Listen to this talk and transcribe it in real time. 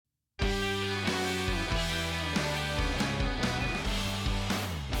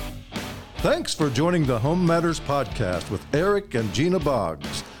Thanks for joining the HomeMatters podcast with Eric and Gena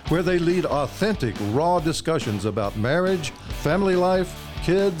Boggs, where they lead authentic, raw discussions about marriage, family life,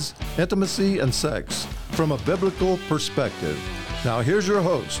 kids, intimacy, and sex from a biblical perspective. Now here's your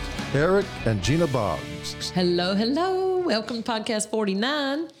host, Eric and Gena Boggs. Hello, hello. Welcome to podcast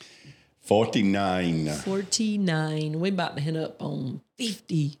 49. 49. 49. We're about to hit up on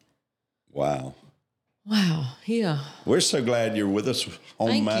 50. Wow. Wow, yeah. We're so glad you're with us,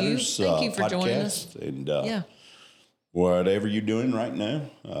 HomeMatters Thank you for podcast. joining us. And whatever you're doing right now,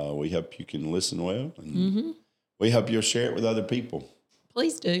 we hope you can listen well. And we hope you'll share it with other people.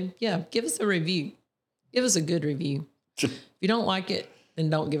 Please do. Yeah, give us a review. Give us a good review. If you don't like it,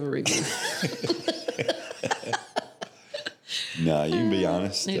 then don't give a review. No, you can be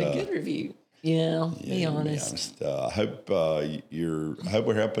honest. Need a good review. Yeah, be honest. I hope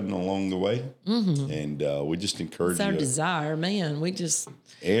we're helping along the way, and we just encourage It's our you. desire, man. We just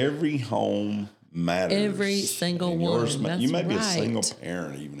Every home matters. Every single And one. That's you may be a right. single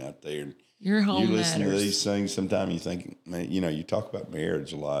parent even out there. Your home You listen matters. to these things. Sometimes you think, man, you talk about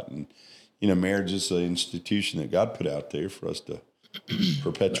marriage a lot, and marriage is an institution that God put out there for us to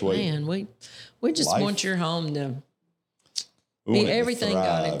perpetuate. Man, we just life. want your home to We be want it to everything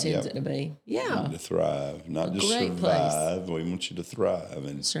God thrive, intends yep. it to be. We Yeah, want it to thrive, not just great survive. We want you to thrive,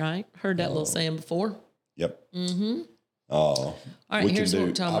 and that's right. Heard that little saying before. yep. All right, we here's can what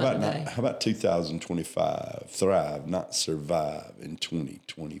we're talking about today. How about 2025? Thrive, not survive in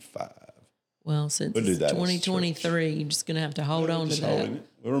 2025. Well, since We'll do it's that as a 2023, you're just going to have to hold on to Just that holding it.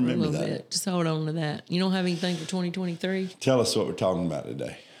 We'll a remember little that. bit. Just hold on to that. You don't have anything for 2023? Tell us what we're talking about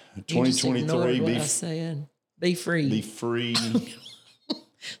today. You just ignored 2023, what I said. Be free. be free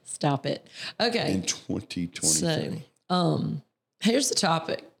Stop it. Okay. in 2023. So, here's the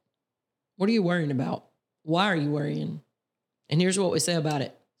topic. What are you worrying about? Why are you worrying? And here's what we say about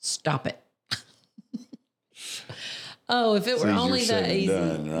it. Stop it. Oh, if it were easier only said that than easy.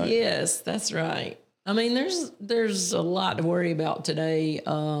 done, right? Yes, that's right. I mean, there's a lot to worry about today.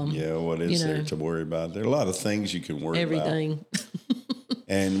 What is there to worry about? There are a lot of things you can worry about. Everything.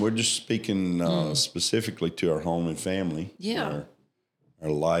 And we're just speaking specifically to our home and family. Yeah. Our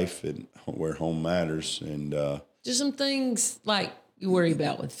life and where home matters. And Just some things like you worry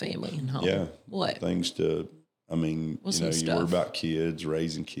about with family and home. yeah. What? Things to, What's some you stuff? worry about kids,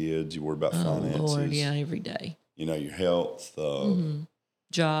 raising kids. You worry about finances. Lord, yeah, every day. Your health,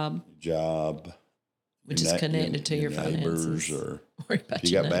 Job, job. which is connected to your neighbors, finances. or Worry about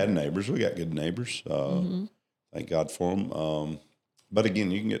if you your got bad neighbors, we got good neighbors. Thank God for them. But again,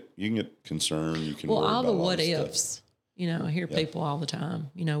 you can get concerned. You can worry all about the a lot what of stuff. ifs. I hear people all the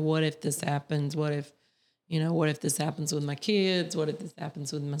time. What if this happens? What if this happens with my kids? What if this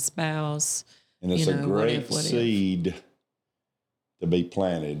happens with my spouse? And it's a great seed to be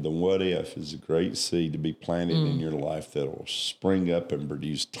planted. The what if is a great seed to be planted in your life that will spring up and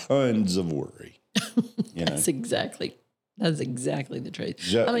produce tons of worry. That's exactly the truth.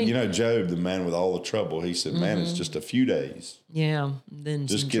 Job, the man with all the trouble, he said, man, it's just a few days. Yeah. Then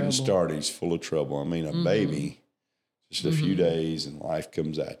Just some getting trouble. started, he's full of trouble. I mean, a baby, just a few days and life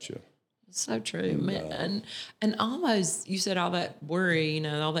comes at you. So true, man. And almost, you said all that worry,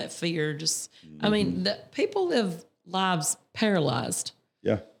 all that fear, just, I mean, people live lives paralyzed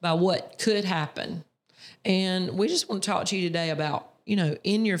Yeah. by what could happen. And we just want to talk to you today about,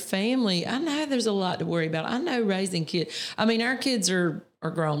 in your family, I know there's a lot to worry about. I know raising kids. I mean, our kids are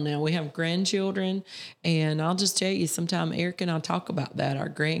grown now. We have grandchildren. And I'll just tell you, sometime Eric and I talk about that, our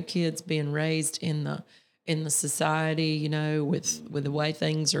grandkids being raised in the society, with the way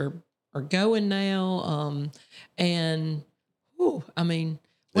things are going now. And I mean,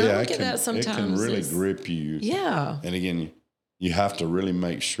 when I look at that sometimes it can really grip you. Yeah. And again, you have to really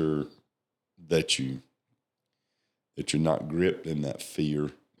make sure that you're not gripped in that fear.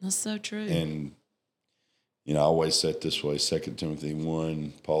 That's so true. And I always say it this way, 2 Timothy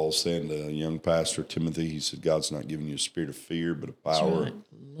 1, Paul saying to a young pastor, Timothy, he said, God's not giving you a spirit of fear, but of power, right.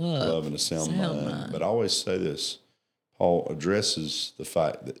 love, and a sound mind. But I always say this, Paul addresses the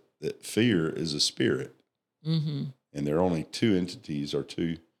fact that fear is a spirit. Mm-hmm. And there are only two entities or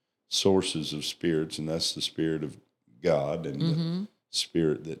two sources of spirits, and that's the spirit of God and the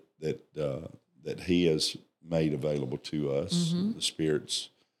spirit that he has made available to us, the spirits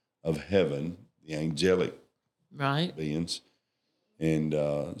of heaven, the angelic beings. And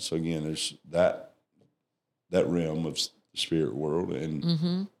so again, there's that realm of the spirit world,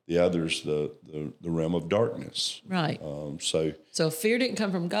 and the other's the realm of darkness. Right. So if fear didn't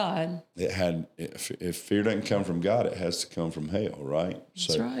come from God, if fear doesn't come from God, it has to come from hell, right?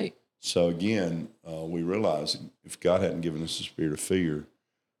 That's right. So again, we realize if God hadn't given us a spirit of fear,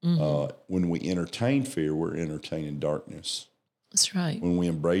 When we entertain fear, we're entertaining darkness. That's right. When we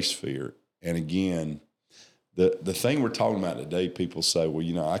embrace fear. And again, the thing we're talking about today, people say,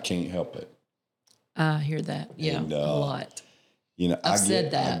 well, I can't help it. I hear that. Yeah, a lot. I've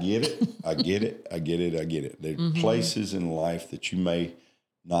said that. I get it. I get it. There are places in life that you may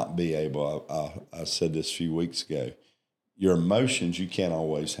not be able. I said this a few weeks ago. Your emotions you can't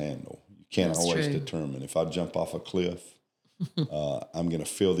always handle. You can't always determine. If I jump off a cliff, I'm going to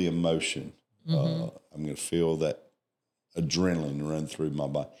feel the emotion. I'm going to feel that adrenaline run through my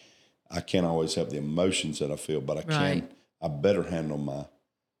body. I can't always have the emotions that I feel, but I can. I better handle my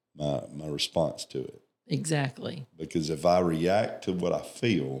response to it. Exactly. Because if I react to what I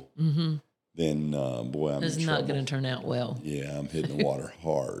feel, then boy, I'm it's in not trouble. going to turn out well. Yeah, I'm hitting the water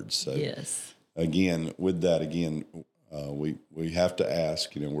hard. So yes. Again, with that, we have to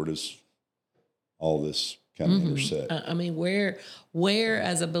ask, where does all this kind of intersect? I mean, where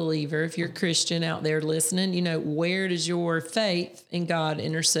as a believer, if you're a Christian out there listening, where does your faith in God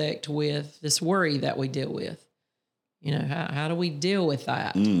intersect with this worry that we deal with? How do we deal with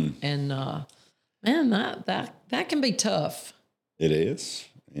that? And man, that can be tough. It is.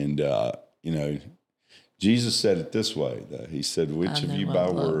 And, Jesus said it this way, though. He said, which of you by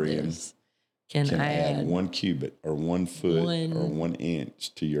worrying can add 1 cubit or 1 foot or 1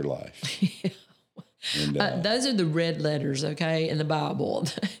 inch to your life? And, those are the red letters, okay, in the Bible.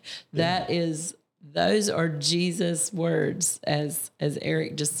 Those are Jesus' words, as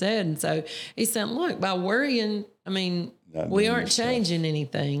Eric just said. And so he said, look, by worrying, I mean, we aren't changing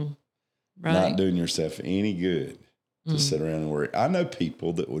anything, right? Not doing yourself any good to sit around and worry. I know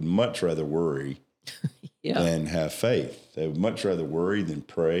people that would much rather worry than have faith. They would much rather worry than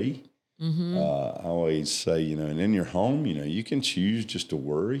pray. I always say, and in your home, you can choose just to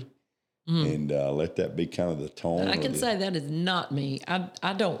worry. And let that be kind of the tone. I can say that is not me.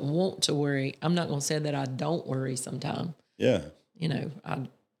 I don't want to worry. I'm not going to say that I don't worry sometimes. Yeah.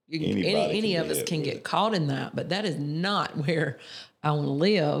 Any of us can get caught in that, but that is not where I want to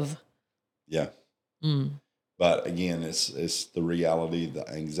live. Yeah. But again, it's the reality, the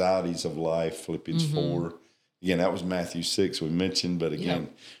anxieties of life. Philippians 4. Again, that was Matthew 6 we mentioned, but again,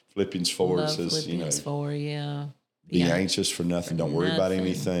 Philippians 4 says, Philippians 4, yeah. Be anxious for nothing. Don't worry about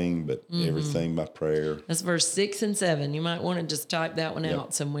anything, but everything by prayer. That's verse 6 and 7. You might want to just type that one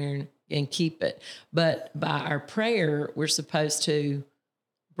out somewhere and keep it. But by our prayer, we're supposed to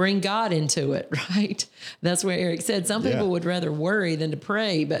bring God into it, right? That's what Eric said. Some people would rather worry than to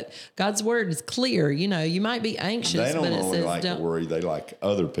pray, but God's word is clear. You might be anxious, They don't but it only says like to worry. They like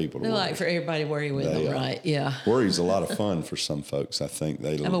other people to worry. They like for everybody to worry with them, right? Yeah. Worry's a lot of fun for some folks. I think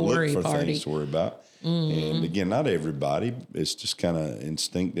they look for things to worry about. And again, not everybody. It's just kind of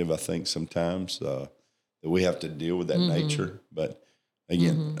instinctive, I think, sometimes that we have to deal with that nature. But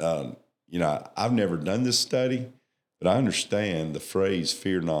again, I've never done this study, but I understand the phrase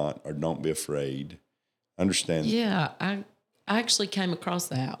 "fear not" or "don't be afraid." I understand. Yeah, I actually came across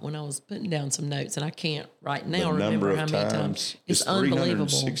that when I was putting down some notes, and I can't right now remember how many times. It's unbelievable.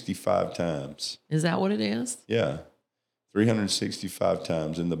 365 times. Is that what it is? Yeah. 365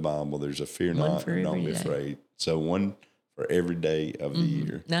 times in the Bible, there's a fear not, or don't be afraid. So one for every day of the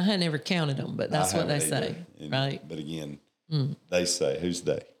year. Now, I never counted them, but that's what they say, right? But again, they say, who's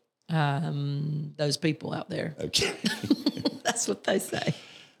they? Those people out there. Okay. That's what they say.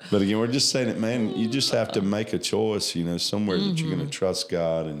 But again, we're just saying that, man, you just have to make a choice, somewhere that you're going to trust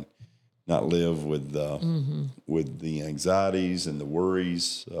God and not live with the anxieties and the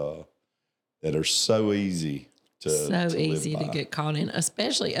worries that are so easy to get caught in,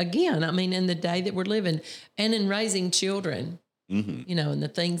 especially again, in the day that we're living and in raising children, and the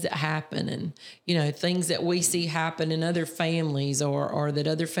things that happen and, things that we see happen in other families or that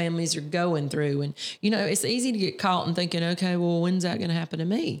other families are going through. And, it's easy to get caught in thinking, okay, well, when's that going to happen to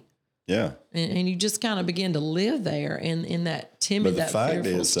me? Yeah. And you just kind of begin to live there in that timid, that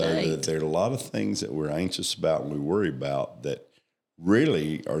fearful state. But the fact is, though, that there are a lot of things that we're anxious about and we worry about that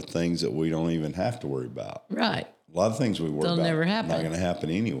really are things that we don't even have to worry about. Right. A lot of things we worry about never happen. Not going to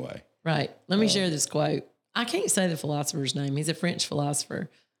happen anyway. Right. Let me share this quote. I can't say the philosopher's name. He's a French philosopher.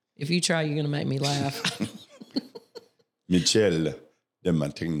 If you try, you're going to make me laugh. Michel de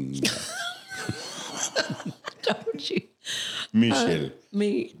Montaigne. Don't you? Michel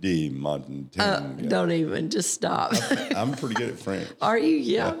de Montaigne. Don't even. Just stop. I'm pretty good at French. Are you?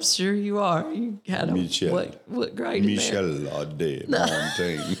 Yeah, I'm sure you are. You had a what grade Michel de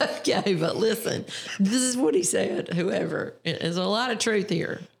Montaigne. Okay, but listen, this is what he said. Whoever, there's a lot of truth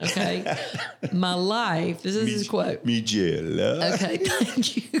here. Okay, my life. This is his quote. Michel. Okay,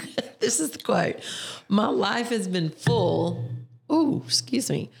 thank you. This is the quote. My life has been full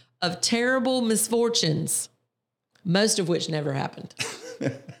of terrible misfortunes, most of which never happened.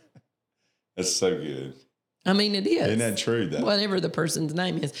 That's so good. I mean, it is. Isn't that true? Whatever the person's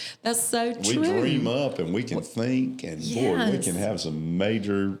name is. That's so true. We dream up and we can think, and boy, we can have some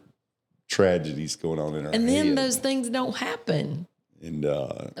major tragedies going on in our And then head. those things don't happen. And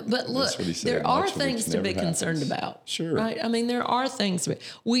but look, there are things to be concerned about. Sure. Right? I mean, there are things.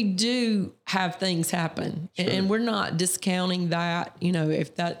 We do have things happen. Sure. And we're not discounting that. You know,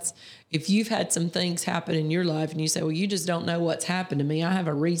 if you've had some things happen in your life and you say, well, you just don't know what's happened to me, I have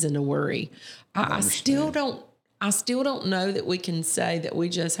a reason to worry. I still don't know that we can say that we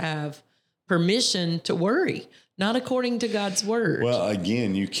just have permission to worry, not according to God's word. Well,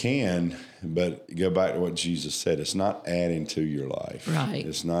 again, you can, but go back to what Jesus said. It's not adding to your life. Right.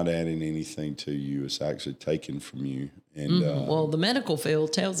 It's not adding anything to you. It's actually taken from you. And well, the medical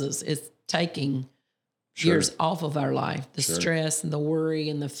field tells us it's taking years off of our life, the stress and the worry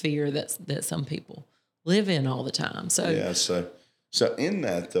and the fear that some people live in all the time. So yeah, so in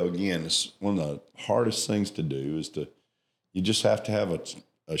that, though, again, it's one of the hardest things to do is you just have to have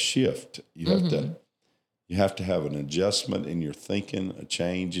a shift. You have to have an adjustment in your thinking, a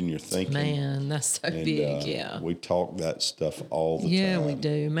change in your thinking. Man, that's so big, yeah. We talk that stuff all the time. Yeah, we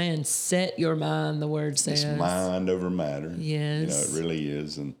do. Man, set your mind, the word says. It's mind over matter. Yes. You know, it really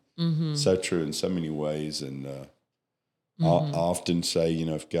is. And so true in so many ways. And I often say, you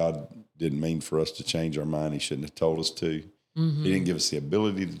know, if God didn't mean for us to change our mind, he shouldn't have told us to. He didn't give us the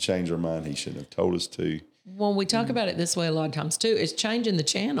ability to change our mind. He shouldn't have told us to. Well, we talk about it this way a lot of times too. It's changing the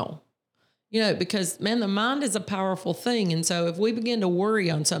channel. You know, because, man, the mind is a powerful thing. And so if we begin to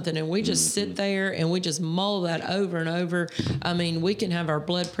worry on something and we just sit there and we just mull that over and over, I mean, we can have our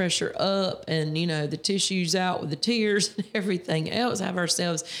blood pressure up and, you know, the tissues out with the tears and everything else, have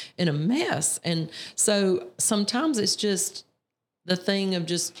ourselves in a mess. And so sometimes it's just the thing of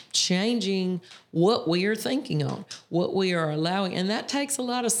just changing what we are thinking on, what we are allowing. And that takes a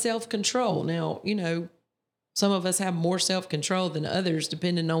lot of self-control. Now, you know, some of us have more self-control than others,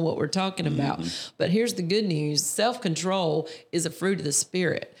 depending on what we're talking about. But here's the good news. Self-control is a fruit of the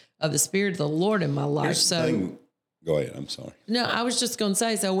Spirit of the Lord in my life. Go ahead. I'm sorry. No, I was just going to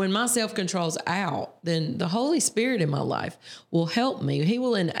say, so when my self-control's out, then the Holy Spirit in my life will help me. He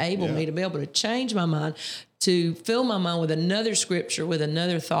will enable me to be able to change my mind, to fill my mind with another scripture, with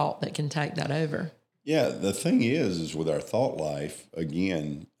another thought that can take that over. Yeah, the thing is with our thought life,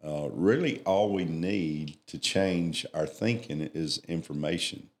 again, really all we need to change our thinking is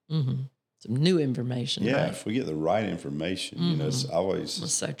information. Some new information. Yeah, right? If we get the right information, you know, it's always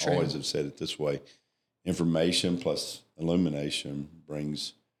have said it this way: information plus illumination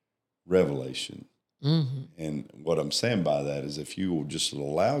brings revelation. And what I'm saying by that is, if you will just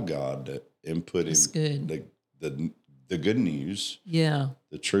allow God to input in the good news,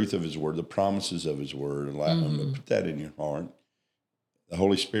 the truth of his word, the promises of his word, allow him to put that in your heart, the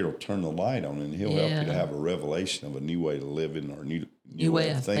Holy Spirit will turn the light on and he'll help you to have a revelation of a new way to live in, or new way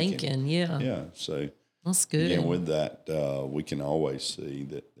of thinking. Yeah. So that's good. Again, with that, we can always see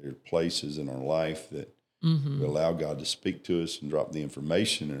that there are places in our life that we allow God to speak to us and drop the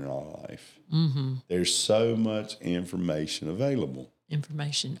information in our life. There's so much information available.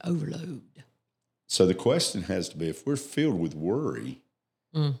 Information overload. So the question has to be, if we're filled with worry,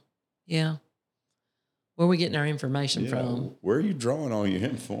 where are we getting our information from? Where are you drawing all your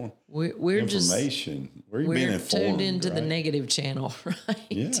information? We're where are you being informed? Tuned into the negative channel, right?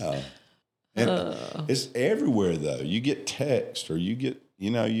 Yeah. And it's everywhere, though. You get text, or you get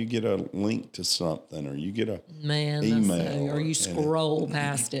a link to something, or you get a email, or you scroll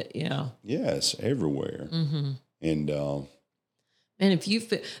past it. Yeah. Yeah, it's everywhere. And if you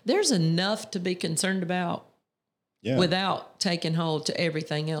feel there's enough to be concerned about without taking hold to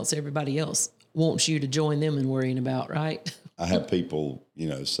everything else everybody else wants you to join them in worrying about, right? I have people,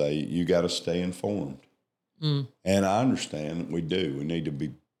 say you got to stay informed. And I understand we do. We need to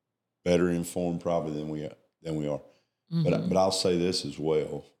be better informed probably than we are. But I'll say this as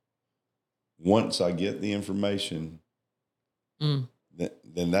well. Once I get the information,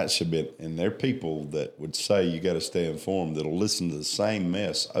 then that should be, and there are people that would say you got to stay informed that'll listen to the same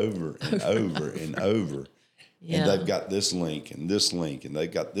mess over and over and over. And they've got this link and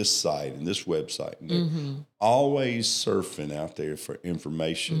they've got this site and this website. And they're always surfing out there for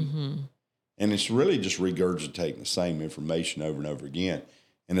information. And it's really just regurgitating the same information over and over again.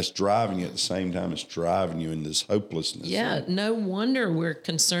 And it's driving you at the same time. It's driving you in this hopelessness. Yeah, no wonder we're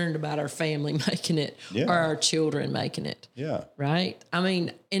concerned about our family making it or our children making it. Yeah. Right? I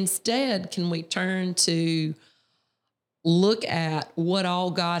mean, instead, can we turn to look at what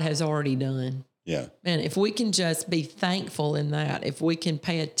all God has already done? Yeah. Man, if we can just be thankful in that, if we can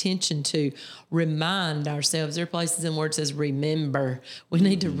pay attention to remind ourselves, there are places in where it says remember. We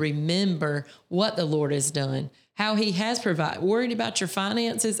need to remember what the Lord has done, how he has provided. Worried about your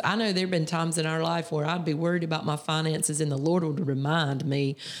finances? I know there have been times in our life where I'd be worried about my finances and the Lord would remind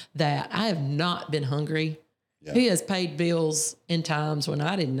me that I have not been hungry. Yeah. He has paid bills in times when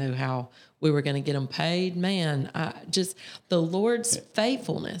I didn't know how we were going to get them paid. Man, the Lord's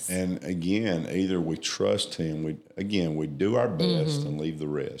faithfulness. And again, either we trust him, we do our best and leave the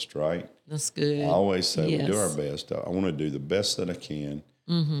rest, right? That's good. I always say we do our best. I want to do the best that I can,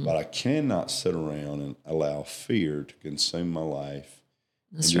 but I cannot sit around and allow fear to consume my life.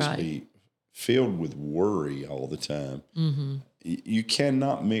 That's and just right. be filled with worry all the time. You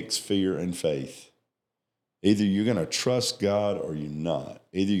cannot mix fear and faith. Either you're going to trust God or you're not.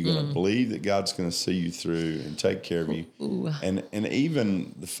 Either you're going to believe that God's going to see you through and take care of you. And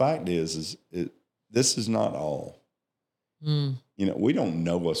even the fact is this is not all. You know, we don't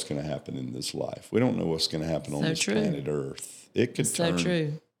know what's going to happen in this life. We don't know what's going to happen on this planet Earth. It could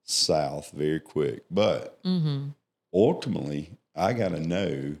turn south very quick. But ultimately, I got to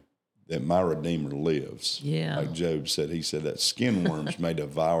know that my Redeemer lives. Yeah. Like Job said, he said that skin worms may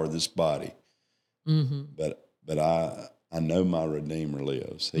devour this body. But I know my Redeemer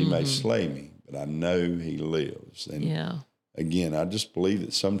lives. He may slay me, but I know he lives. And again, I just believe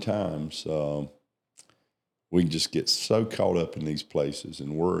that sometimes we just get so caught up in these places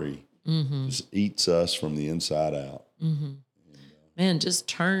and worry just eats us from the inside out. Man, just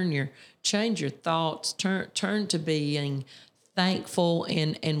change your thoughts, turn to being thankful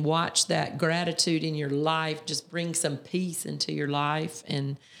and watch that gratitude in your life just bring some peace into your life.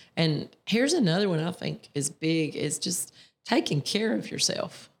 And here's another one I think is big, is just taking care of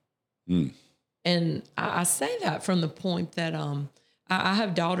yourself. And I say that from the point that I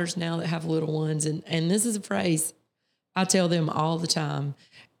have daughters now that have little ones, and this is a phrase I tell them all the time: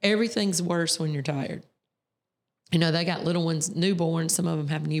 everything's worse when you're tired. You know, they got little ones, newborns. Some of them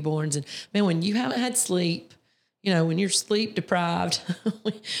have newborns, and man, when you haven't had sleep, you know, when you're sleep deprived,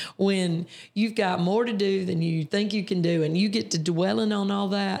 when you've got more to do than you think you can do, and you get to dwelling on all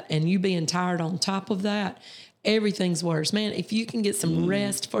that, and you being tired on top of that, everything's worse. Man, if you can get some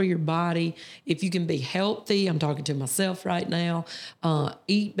rest for your body, if you can be healthy, I'm talking to myself right now,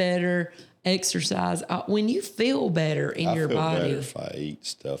 eat better, exercise. When you feel better in your body. I feel better if I eat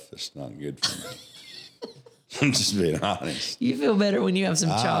stuff that's not good for me. I'm just being honest. You feel better when you have some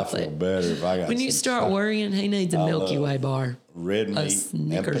chocolate. I feel better if I got when you start worrying, he needs a Milky Way bar. Red meat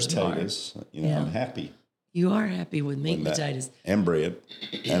and potatoes. Bar. You know, I'm happy. You are happy with meat and potatoes. And bread.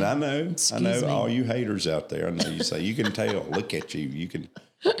 And I know all you haters out there, I know you say, you can tell, look at you. You can,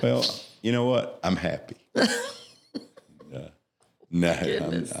 well, you know what? I'm happy. No,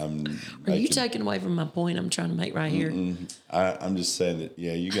 I'm Are you taking away from my point I'm trying to make right here? I'm just saying that,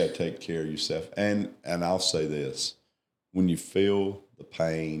 you got to take care of yourself. And I'll say this, when you feel the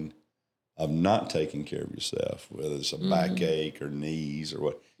pain of not taking care of yourself, whether it's a backache or knees or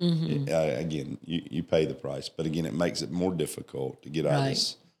what, again, you pay the price. But again, it makes it more difficult to get out of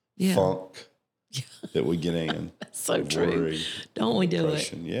this funk that we get in. That's so true. Worry, don't we do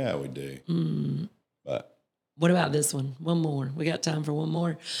it? Yeah, we do. But what about this one? One more. We got time for one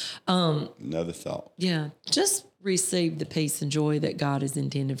more. Another thought. Yeah. Just receive the peace and joy that God has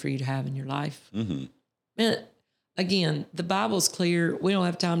intended for you to have in your life. Man, again, the Bible's clear. We don't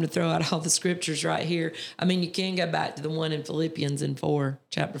have time to throw out all the scriptures right here. I mean, you can go back to the one in Philippians in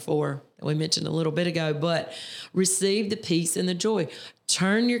chapter 4 that we mentioned a little bit ago, but receive the peace and the joy.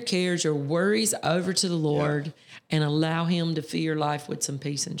 Turn your cares, your worries over to the Lord and allow him to fill your life with some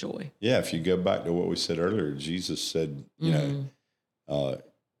peace and joy. Yeah, if you go back to what we said earlier, Jesus said, you know,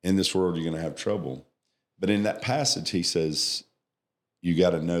 in this world you're going to have trouble. But in that passage, he says, you got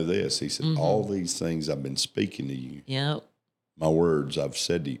to know this. He said, all these things I've been speaking to you. Yep. My words I've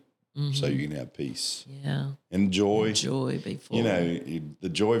said to you so you can have peace. Yeah. And joy. Joy be full. You know, the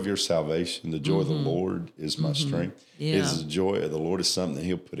joy of your salvation, the joy of the Lord is my strength. Yeah. Is the joy of the Lord is something that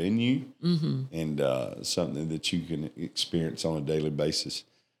he'll put in you and something that you can experience on a daily basis.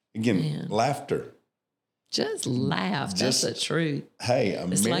 Again, laughter. Just laugh. That's the truth. Hey,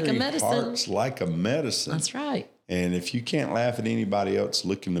 it's like a medicine. Heart's like a medicine. That's right. And if you can't laugh at anybody else,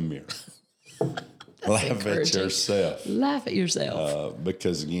 look in the mirror. Laugh at yourself. Laugh at yourself.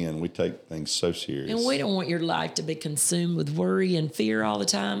 Because, again, we take things so serious. And we don't want your life to be consumed with worry and fear all the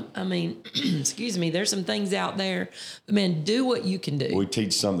time. I mean, excuse me, there's some things out there. But, man, do what you can do. We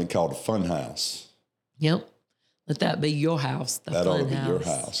teach something called a fun house. Yep. Let that be your house, the that fun ought to be house. your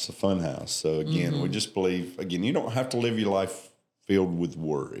house, the fun house. So, again, we just believe, again, you don't have to live your life filled with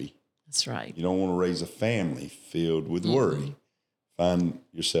worry. That's right. You don't want to raise a family filled with worry. Find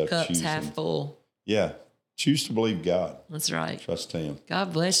yourself Cups choosing. half full. Yeah. Choose to believe God. That's right. Trust Him.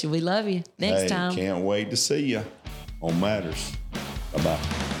 God bless you. We love you. Next time. Can't wait to see you on Matters.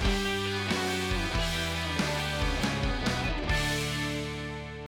 Bye-bye.